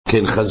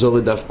כן, חזור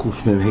לדף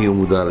קמ"ה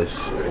עמוד א'.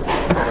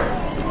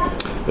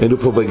 היינו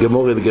פה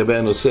בגמורה לגבי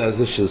הנושא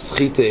הזה של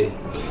סחיטה.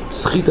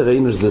 סחיטה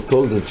ראינו שזה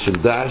תולדת של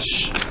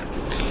דש.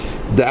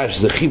 דש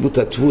זה חיבוט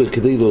התבואה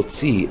כדי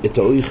להוציא את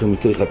האויכל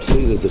מתוך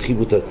הפסוילה, זה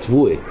חיבוט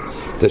התבואה,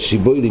 את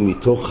השיבוילים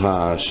מתוך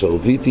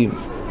השרביטים.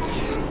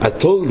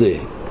 התולדה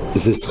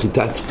זה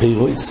סחיטת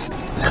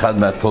פירויס, אחד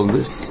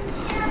מהתולדס.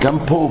 גם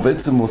פה הוא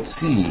בעצם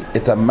מוציא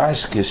את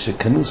המשקה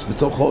שכנוס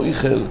בתוך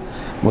האויכל,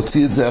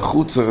 מוציא את זה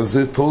החוצה,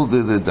 וזה תולדה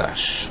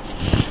לדש.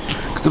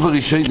 כתוב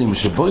הראשונים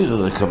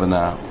שבוירר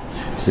הכוונה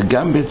זה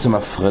גם בעצם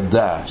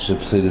הפרדה של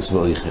פסוילס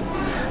ואויכל,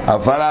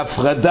 אבל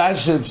ההפרדה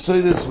של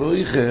פסוילס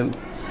ואויכל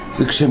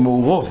זה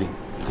כשמעורבים.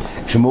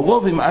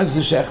 כשמעורבים אז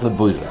זה שייך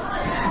לבוירר.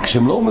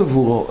 כשהם לא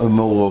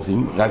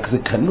מעורבים, רק זה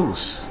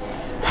כנוס,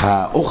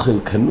 האוכל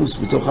כנוס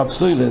בתוך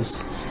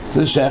הפסוילס,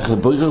 זה שייך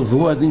לבוירר,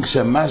 והוא הדין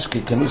כשהמשקה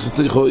כנוס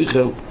בתוך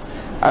האויכל,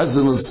 אז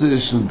זה נושא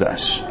של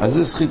דש. אז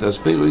זה סחיטה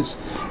ספירויס,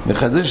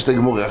 מחדש את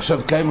הגמורה. עכשיו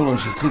קיימו לנו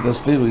שסחיטה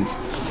ספירויס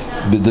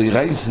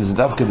בדוירייס זה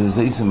דווקא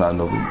בזייסים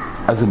מהנובים,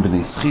 אז הם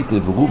בני סחיטה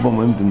ורובם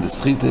הם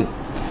בסחיטה,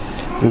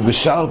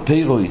 ובשאר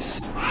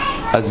פירויס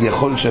אז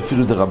יכול להיות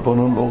שאפילו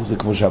דרבנון לא, זה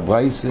כמו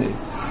שהברייסה,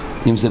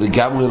 אם זה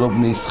לגמרי לא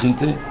בני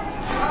סחיטה.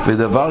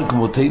 ודבר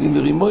כמו תהילים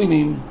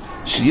ורימוינים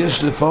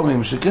שיש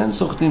לפעמים שכן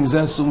סוחטים,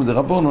 זה אסור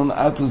מדרבנון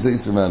עד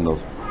זייסים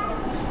מהנובים.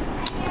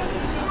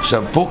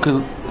 עכשיו פה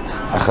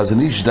החזון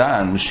איש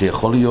דן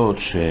שיכול להיות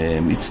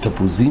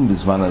שמצטפוזים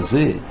בזמן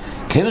הזה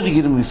כן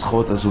רגילים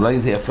לסחוט, אז אולי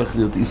זה יהפך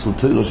להיות איסור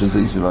תוירו שזה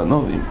איסור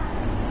הנובים.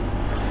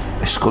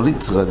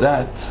 אשכולית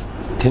רדת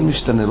כן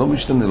משתנה, לא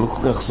משתנה, לא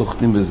כל כך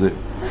סוחטים בזה,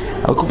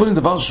 אבל כל פעמים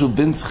דבר שהוא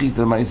בין סחית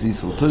על מה זה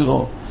איסור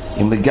תוירו,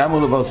 אם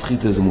לגמרי דבר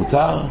סחית זה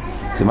מותר,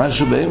 זה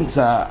משהו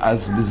באמצע,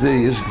 אז בזה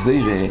יש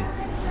גזירה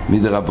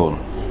מדרבון.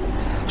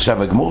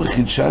 עכשיו הגמור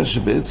חידשה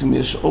שבעצם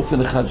יש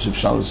אופן אחד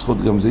שאפשר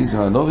לסחוט גם זה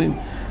איסור הנובים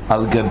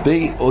על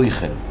גבי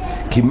אויכל,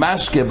 כי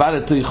משקה בא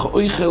לתוך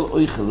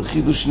אויכל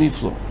חידוש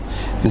נפלו,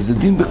 וזה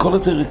דין בכל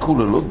התורה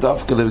כולה, לא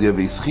דווקא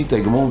לגבי סחיטה.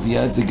 הגמור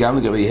מביאה את זה גם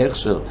לגבי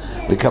הכשר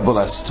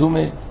וקבלה סתומה,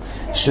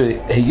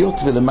 שהיות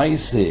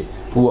ולמעשה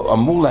הוא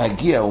אמור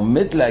להגיע,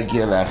 עומד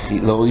להגיע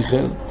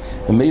לאויכל,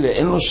 וממילא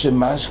אין לו שם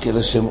משקה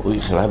אלא שם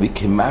אויכל, אבל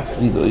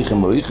כמפריד אויכל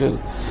מאויכל,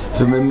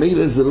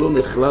 וממילא זה לא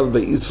נכלל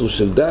באיסור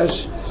של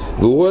דש.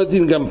 והוא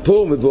הדין גם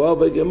פה מבואר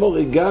בגמור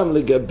גם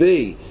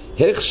לגבי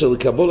הכשר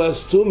קבלה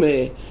סתומה,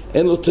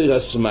 אין לו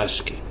תירס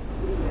משקה.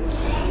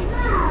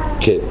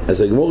 כן,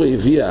 אז הגמור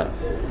הביאה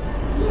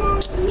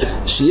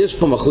שיש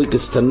פה מחלוקת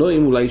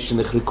תנועים אולי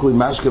שנחלקו עם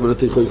משקה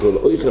ולתוך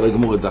אויכל.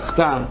 הגמור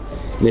דחתה,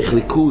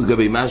 נחלקו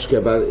לגבי משקה,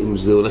 אבל אם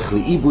זה הולך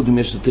לאיבוד, אם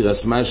יש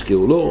לתירס משקה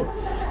או לא.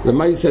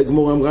 למעשה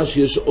הגמור אמרה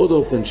שיש עוד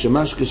אופן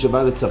שמשקה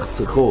שבא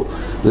לצחצחו,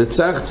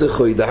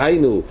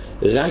 דהיינו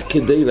רק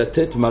כדי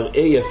לתת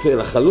מראה יפה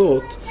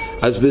לחלות,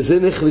 אז בזה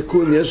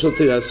נחלקו אם יש לו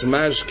תירס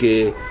משקה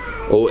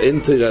או אין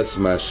תירס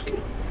משקה.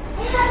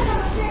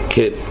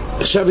 כן,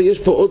 עכשיו יש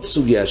פה עוד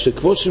סוגיה,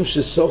 שכבושם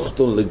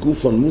שסוחטון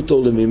לגופון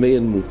מוטו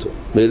למימיין מוטו,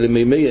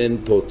 למימיין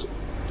פוטו,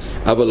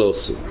 אבל לא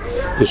עשו.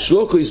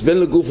 ושלוקויס בין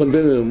לגופון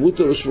בין למימיין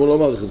מוטו, ושמו לא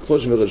מערכת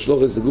כבושם ורד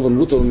שלוקויס לגופון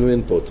מוטו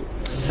למימיין פוטו.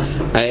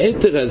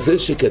 היתר הזה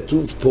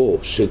שכתוב פה,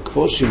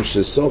 שכבושם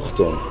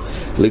שסוחטון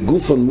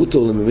לגופון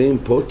מוטו למימיין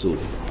פוטו,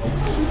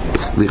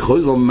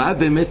 לכאורה מה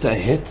באמת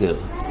היתר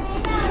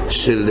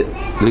של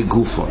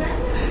לגופון?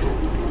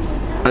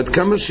 עד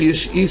כמה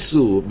שיש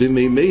איסור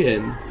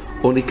במימיין,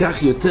 או ניקח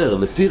יותר,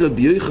 לפי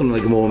רבי יוחנן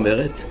הגמרא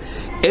אומרת,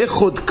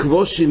 אחד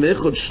כבושים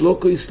אחד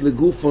שלוקויס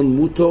לגופון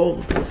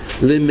מוטור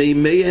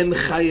למימיין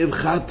חייב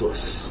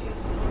חטוס.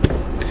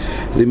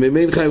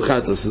 למימיין חייב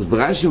חטוס. אז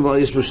ברש"י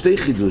יש פה שתי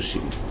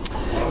חידושים,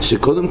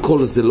 שקודם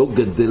כל זה לא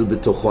גדל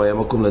בתוכו, היה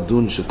מקום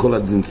לדון שכל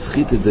הדין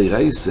סחיטה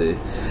דרייסה,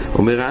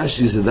 אומר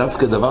רש"י זה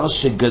דווקא דבר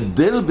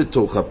שגדל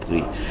בתוך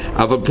הפרי,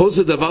 אבל פה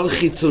זה דבר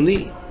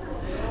חיצוני,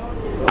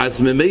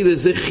 אז ממילא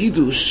זה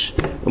חידוש.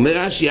 אומר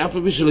רש"י אף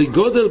על פי שלא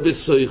גודל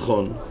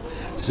בסויכון,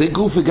 זה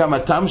גוף וגם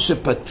הטעם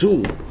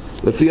שפטור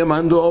לפי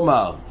המנדו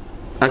אומר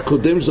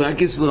הקודם זה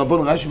רק אצל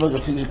רבון. רש"י אומר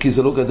כי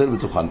זה לא גדל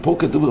בתוכן. פה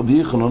כתוב רבי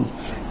יוחנן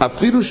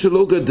אפילו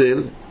שלא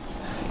גדל,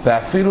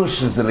 ואפילו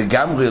שזה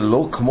לגמרי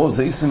לא כמו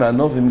זה איסים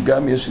מהנובים,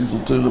 גם יש איסור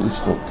תורה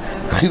לסחוט,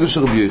 חידוש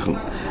רבי יוחנן.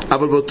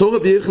 אבל באותו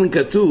רבי יוחנן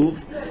כתוב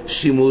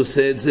שאם הוא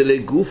עושה את זה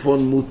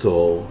לגופון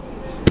מוטור,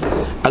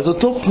 אז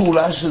אותו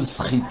פעולה של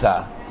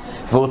סחיטה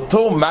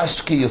ואותו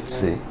משקה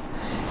יוצא,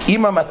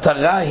 אם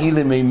המטרה היא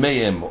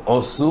למימיהם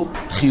עושו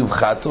חיוב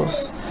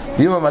חטוס,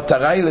 ואם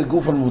המטרה היא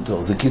לגופון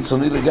מוטור, זה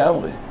קיצוני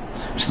לגמרי,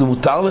 שזה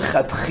מותר לך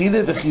תחילה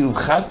וחיוב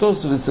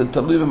חטוס, וזה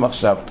תלוי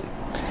במחשבתי.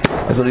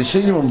 אז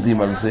הראשונים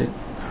עומדים על זה,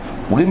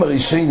 אומרים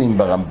הראשונים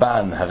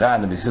ברמב"ן,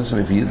 הר"ן, המסיוס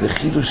מביא איזה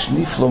חידוש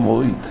נפלא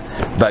מאוד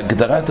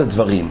בהגדרת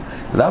הדברים.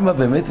 למה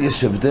באמת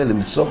יש הבדל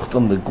אם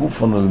סוחטון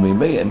לגופון או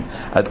למימיהם,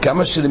 עד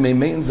כמה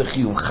שלמימיהם זה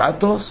חיוב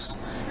חטוס,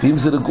 ואם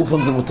זה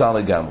לגופון זה מותר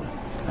לגמרי.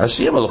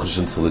 השיר מלוכה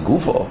שנצר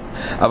לגופו,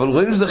 אבל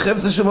רואים שזה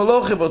חפצה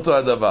שמלוכה באותו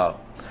הדבר.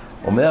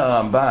 אומר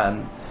הרמב"ן,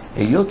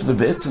 היות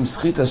ובעצם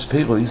סחיטה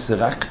ספירויס זה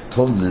רק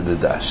תולדה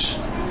לדש,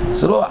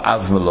 זה לא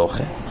אב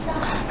מלוכה.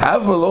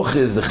 האב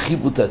מלוכה זה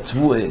חיבוט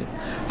התבואה,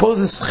 פה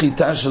זה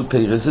סחיטה של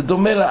פרס, זה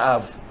דומה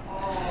לאב.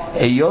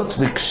 היות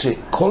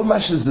וכשכל מה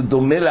שזה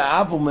דומה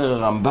לאב, אומר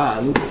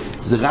הרמב"ן,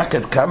 זה רק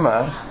עד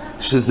כמה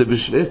שזה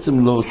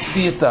בעצם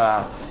להוציא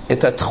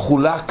את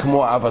התחולה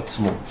כמו האב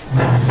עצמו.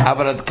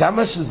 אבל עד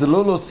כמה שזה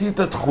לא להוציא את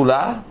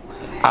התחולה,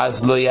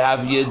 אז לא יאב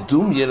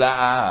ידום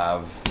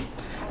ילאב.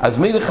 אז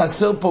מי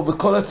לחסר פה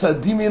בכל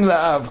הצעדים אין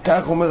לאב,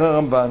 כך אומר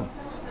הרמב"ן.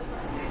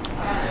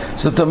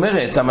 זאת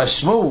אומרת,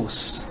 המשמעות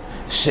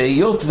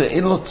שהיות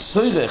ואין לו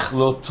צורך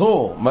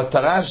לאותו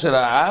מטרה של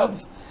האב,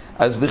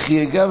 אז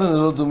בחיי גבן זה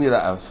לא דומי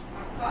לאב.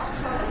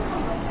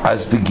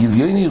 אז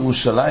בגיליון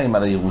ירושלים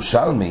על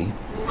הירושלמי,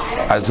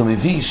 אז הוא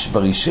מביא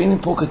שבראשונים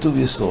פה כתוב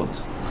יסוד,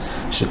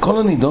 שכל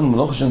הנידון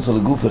מלוך שנצא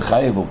לגוף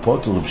וחייב או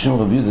פוטר רבשים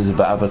רבי יהודה זה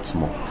באב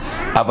עצמו.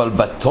 אבל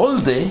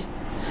בתולדה,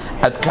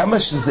 עד כמה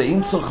שזה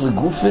אין צורך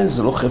לגופה,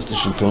 זה לא חפצה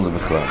של תולדה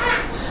בכלל.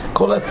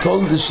 כל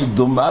התולדה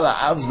שדומה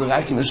לאב זה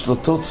רק אם יש לו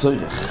אותו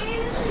צורך.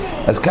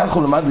 אז כך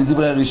הוא למד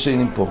בדברי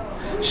הראשונים פה,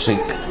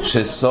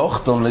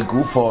 שסוכתון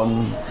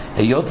לגופון,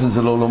 היות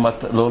וזה לא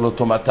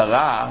לאותו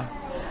מטרה,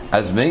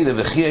 אז מילא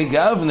וחיי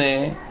גבנה,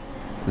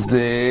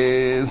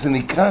 זה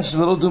נקרא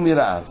שזה לא דומי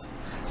לאב.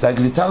 זה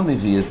הגליטל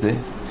מביא את זה,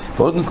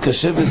 ועוד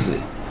מתקשה בזה. הוא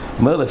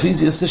אומר, לפי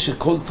זה יוצא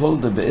שכל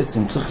תולדה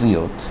בעצם צריך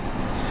להיות,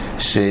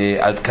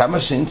 שעד כמה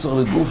שאין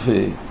צורך לגופה,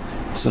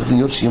 צריך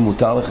להיות שיהיה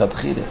מותר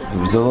לכתחילה,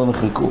 ובזה לא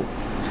נחלקו.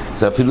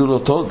 זה אפילו לא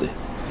תולדה.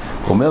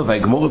 הוא אומר,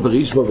 והגמור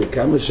ברישמה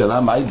וכמה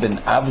שאלה מהי בין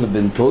אב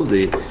לבין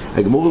תולדה,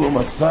 הגמור לא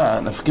מצא,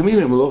 נפקמים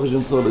הם לא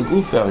חשבים צורך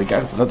לגופה, הרי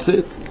כך צריך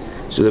לצאת,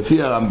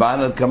 שלפי הרמב"ן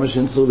עד כמה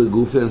שאין צורך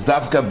לגופה, אז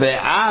דווקא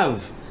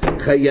באב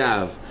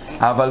חייב,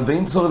 אבל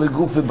בין צורך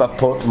לגופה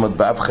בפות,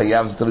 באב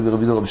חייב זה תלוי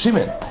ברבי דרב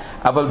שמעון,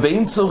 אבל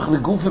בין צורך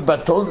לגופה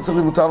בתולדה צריך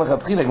למותר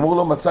לכתחילה, הגמור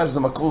לא מצא שזה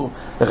מקור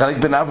לחלק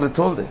בין אב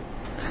לתולדה.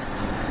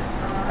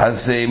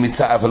 אז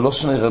אבל לא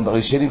שנראה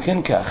בראשונים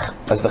כן כך.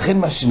 אז לכן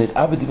מה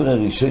שנראה בדברי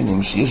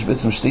הראשונים, שיש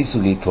בעצם שתי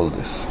סוגי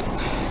תולדס.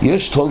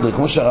 יש תולדה,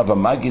 כמו שהרב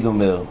המגיד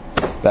אומר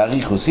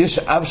באריכוס, יש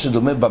אב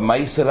שדומה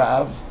במייס אל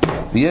האב,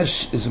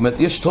 זאת אומרת,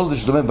 יש תולדה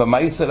שדומה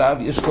במייס אל האב,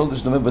 יש תולדה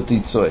שדומה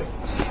בתיצואה.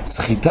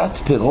 סחיטת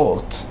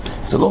פירות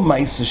זה לא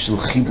מייס של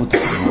חיבוט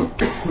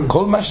הפירות.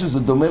 כל מה שזה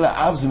דומה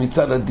לאב זה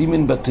מצד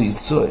הדימן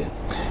בתיצואה,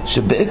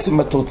 שבעצם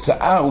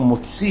התוצאה הוא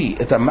מוציא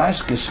את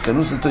המשקה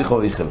שכנוס לתוך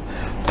האוכל.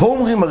 פה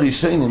אומרים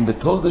הראשונים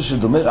בתולדה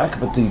שדומה רק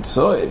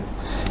בתיצואה,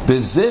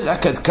 בזה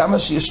רק עד כמה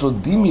שיש לו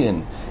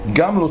דמיין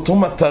גם לאותו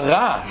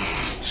מטרה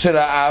של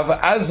האב,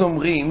 אז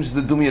אומרים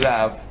שזה דומי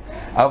לאב.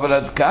 אבל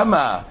עד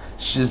כמה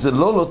שזה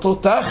לא לאותו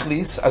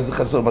תכליס, אז זה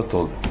חסר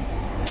בתולדה.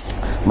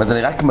 זאת אומרת,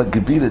 אני רק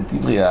מגביל את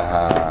דברי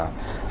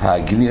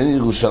הגיליון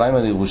ירושלים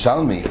על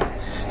ירושלמי,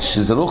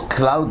 שזה לא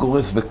כלל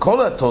גורף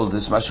בכל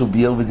התולדס, מה שהוא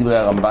ביאר בדברי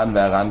הרמב"ן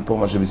והר"ן פה,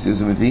 מה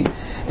שבסיוס הוא מביא,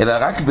 אלא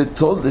רק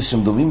בתולדס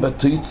שהם דומים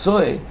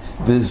בתויצואה,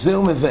 וזה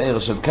הוא מבאר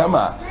של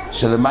כמה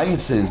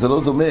שלמייסה זה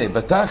לא דומה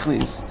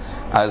בתכליס,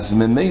 אז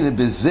ממילא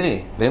בזה,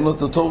 ואין לו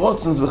את אותו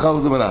רוצן, זה בכלל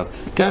לא דומה עליו.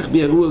 כך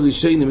ביארו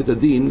הראשונים את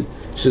הדין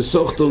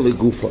שסוכתון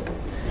לגופה.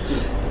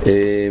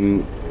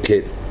 כן.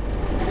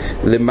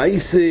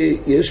 למייסה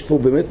יש פה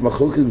באמת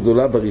מחלוקת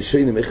גדולה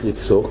בראשונים איך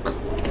לפסוק.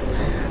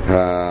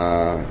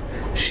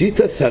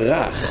 שיטה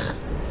סרח,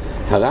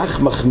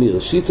 הרך מחמיר,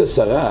 שיטה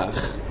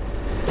סרח,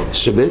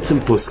 שבעצם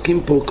פוסקים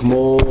פה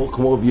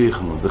כמו רבי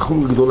יוחנן, זה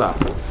חומר גדולה,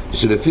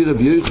 שלפי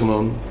רבי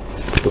יוחנן,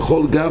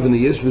 בכל גוון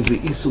יש בזה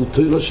איסור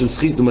תורה של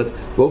סחית, זאת אומרת,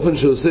 באופן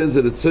שעושה את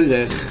זה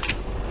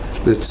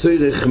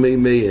לצורך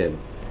מימיהם.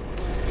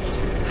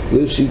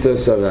 זה שיטה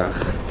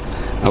סרח.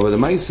 אבל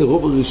למעשה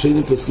רוב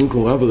הראשונים פוסקים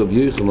כמו רב ורבי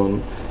יוחנן,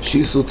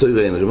 שאיסור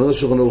תורה אין. אני אומר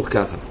לשולחן אורך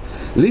ככה,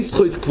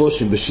 לסחוט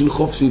כבושים בשיל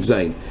חוף סעיף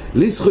זין,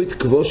 לסחוט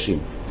כבושים,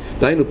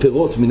 דהיינו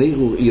פירות מיני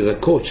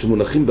ירקות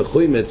שמונחים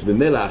בחומץ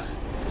במלח,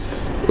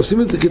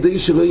 עושים את זה כדי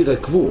שלא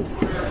ירקבו.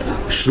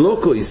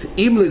 שלוקויס,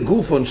 אם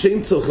לגופון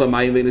שאין צורך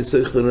למים ואין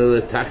צורך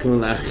לתקן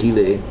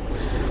לאכילה,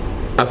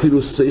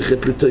 אפילו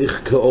שייכת לתוך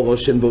כאורו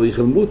שאין בו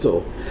איכל מותר,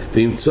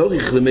 ואם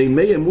צורך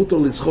למימי מותר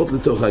לסחוט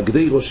לתוך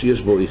הגדי ראש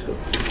שיש בו איכל,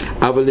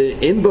 אבל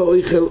אין בו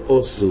איכל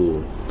אוסור.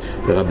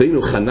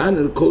 ורבינו חנן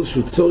אל כל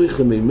שהוא צורך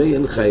למימי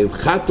אין חייב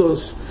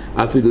חטוס,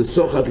 אפילו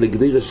סוחת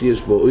לגדי ראש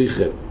שיש בו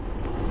איכל.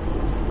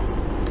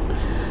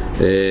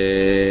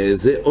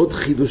 זה עוד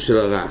חידוש של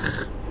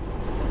הרך.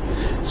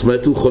 זאת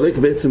אומרת, הוא חולק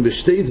בעצם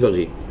בשתי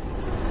דברים.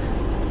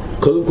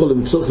 קודם כל,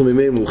 למצורך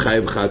למימיהם הוא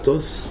חייב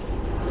חטוס,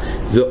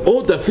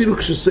 ועוד אפילו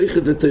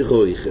כשסייכת לתוך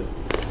האוכל.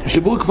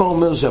 שבור כבר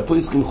אומר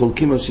שהפויסקים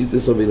חולקים על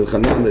שיטס רבינו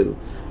חננאל,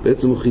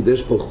 בעצם הוא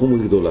חידש פה חומר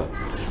גדולה.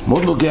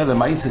 מאוד נוגע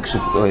למעשה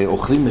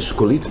כשאוכלים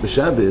אשכולית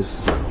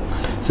בשבס,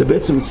 זה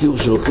בעצם ציור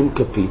שלוקחים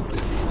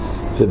כפית,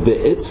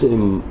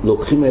 ובעצם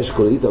לוקחים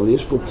האשכולית, אבל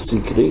יש פה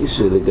פסיקרי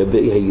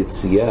שלגבי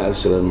היציאה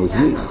של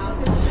הנוזלים.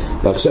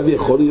 ועכשיו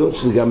יכול להיות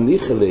שזה גם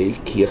ניחלי,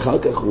 כי אחר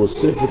כך הוא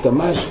אוסף את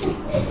המשקה.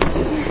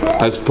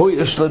 אז פה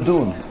יש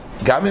לדון.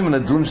 גם אם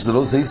נדון שזה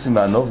לא זייסים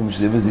מהנובים,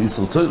 שזה בזה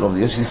איסור תורה, אבל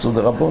יש איסור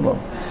דרבנן.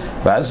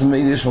 ואז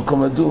ממילא יש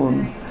מקום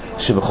לדון,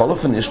 שבכל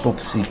אופן יש פה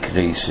פסיק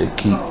רישה,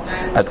 כי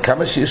עד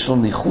כמה שיש לו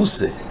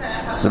ניחוסה,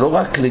 זה לא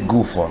רק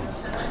לגופון,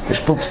 יש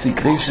פה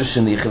פסיק רישה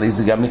שניחלי,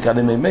 זה גם נקרא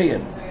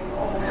למייהם.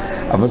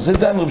 אבל זה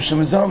דן רב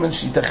שמזלמן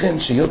שייתכן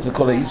שיות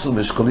וכל האיסור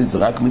באשכולית זה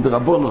רק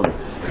מדרבנון,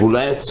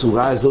 ואולי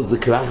הצורה הזאת זה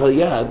כלח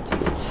היד,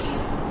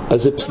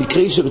 אז זה פסיק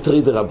רישה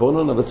בתרי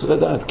דרבנון, אבל צריך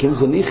לדעת, כן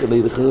זה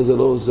ניחלי, לכן זה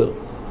לא עוזר.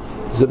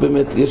 זה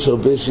באמת, יש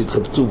הרבה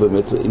שהתחבטו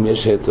באמת אם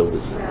יש היתר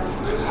בזה.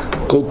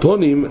 כל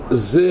פונים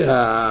זה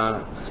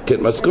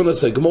כן,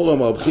 מסקונס הגמור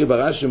אמר בכי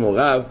ברש"י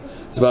מורב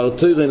דבר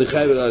תורה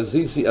נחייב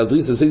על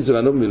דריס הזיסי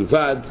והנוב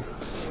מלבד,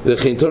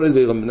 וכן תורת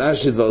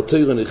ורמנשי דבר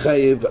תורה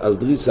נחייב על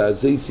דריס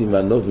הזיסי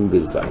והנובים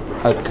בלבד.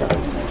 עד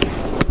כאן.